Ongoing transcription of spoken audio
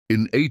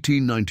In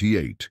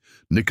 1898,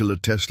 Nikola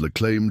Tesla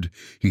claimed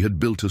he had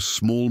built a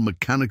small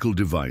mechanical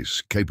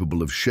device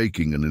capable of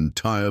shaking an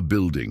entire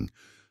building,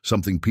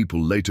 something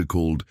people later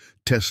called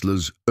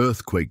Tesla's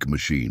earthquake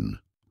machine.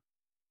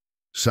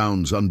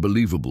 Sounds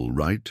unbelievable,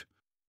 right?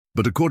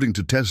 But according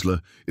to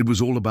Tesla, it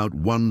was all about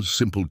one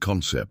simple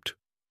concept: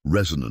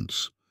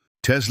 resonance.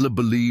 Tesla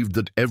believed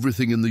that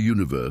everything in the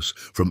universe,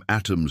 from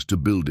atoms to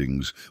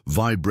buildings,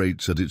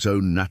 vibrates at its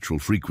own natural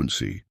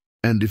frequency.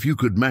 And if you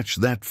could match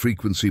that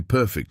frequency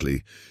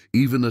perfectly,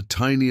 even a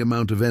tiny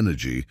amount of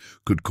energy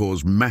could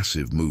cause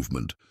massive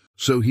movement.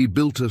 So he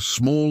built a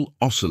small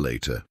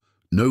oscillator,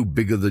 no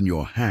bigger than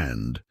your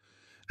hand,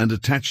 and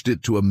attached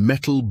it to a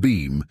metal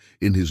beam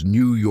in his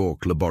New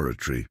York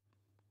laboratory.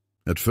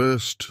 At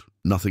first,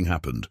 nothing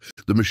happened.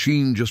 The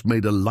machine just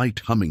made a light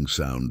humming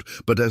sound,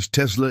 but as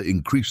Tesla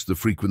increased the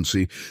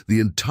frequency,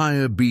 the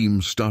entire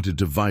beam started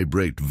to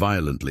vibrate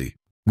violently.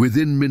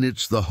 Within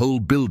minutes, the whole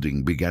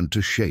building began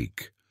to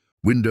shake.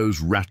 Windows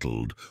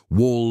rattled,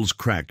 walls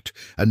cracked,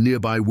 and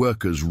nearby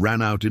workers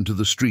ran out into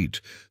the street,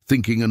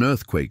 thinking an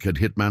earthquake had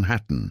hit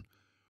Manhattan.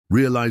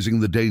 Realizing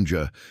the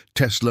danger,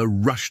 Tesla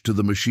rushed to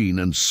the machine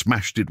and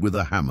smashed it with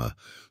a hammer,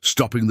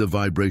 stopping the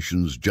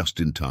vibrations just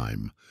in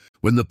time.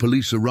 When the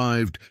police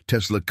arrived,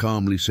 Tesla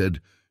calmly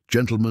said,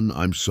 "Gentlemen,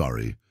 I'm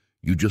sorry.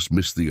 You just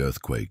missed the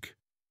earthquake."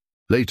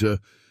 Later,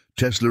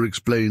 Tesla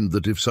explained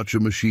that if such a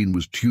machine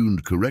was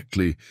tuned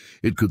correctly,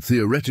 it could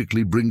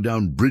theoretically bring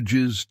down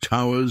bridges,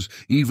 towers,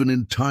 even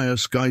entire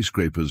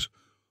skyscrapers,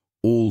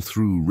 all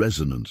through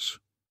resonance.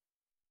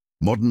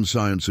 Modern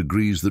science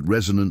agrees that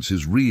resonance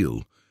is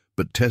real,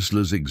 but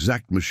Tesla's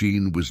exact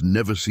machine was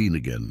never seen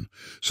again.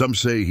 Some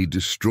say he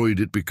destroyed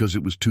it because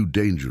it was too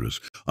dangerous.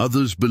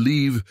 Others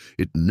believe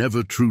it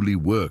never truly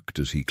worked,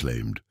 as he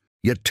claimed.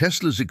 Yet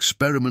Tesla's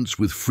experiments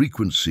with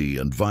frequency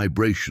and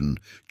vibration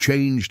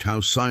changed how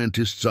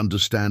scientists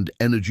understand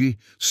energy,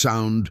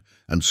 sound,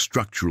 and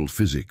structural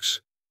physics.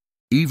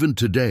 Even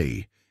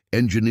today,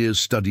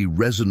 engineers study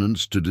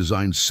resonance to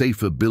design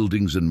safer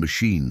buildings and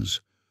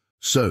machines.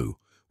 So,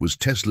 was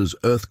Tesla's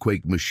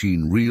earthquake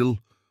machine real,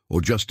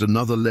 or just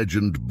another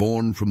legend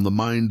born from the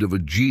mind of a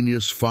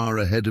genius far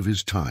ahead of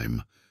his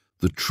time?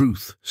 The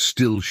truth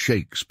still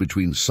shakes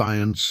between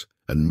science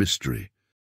and mystery.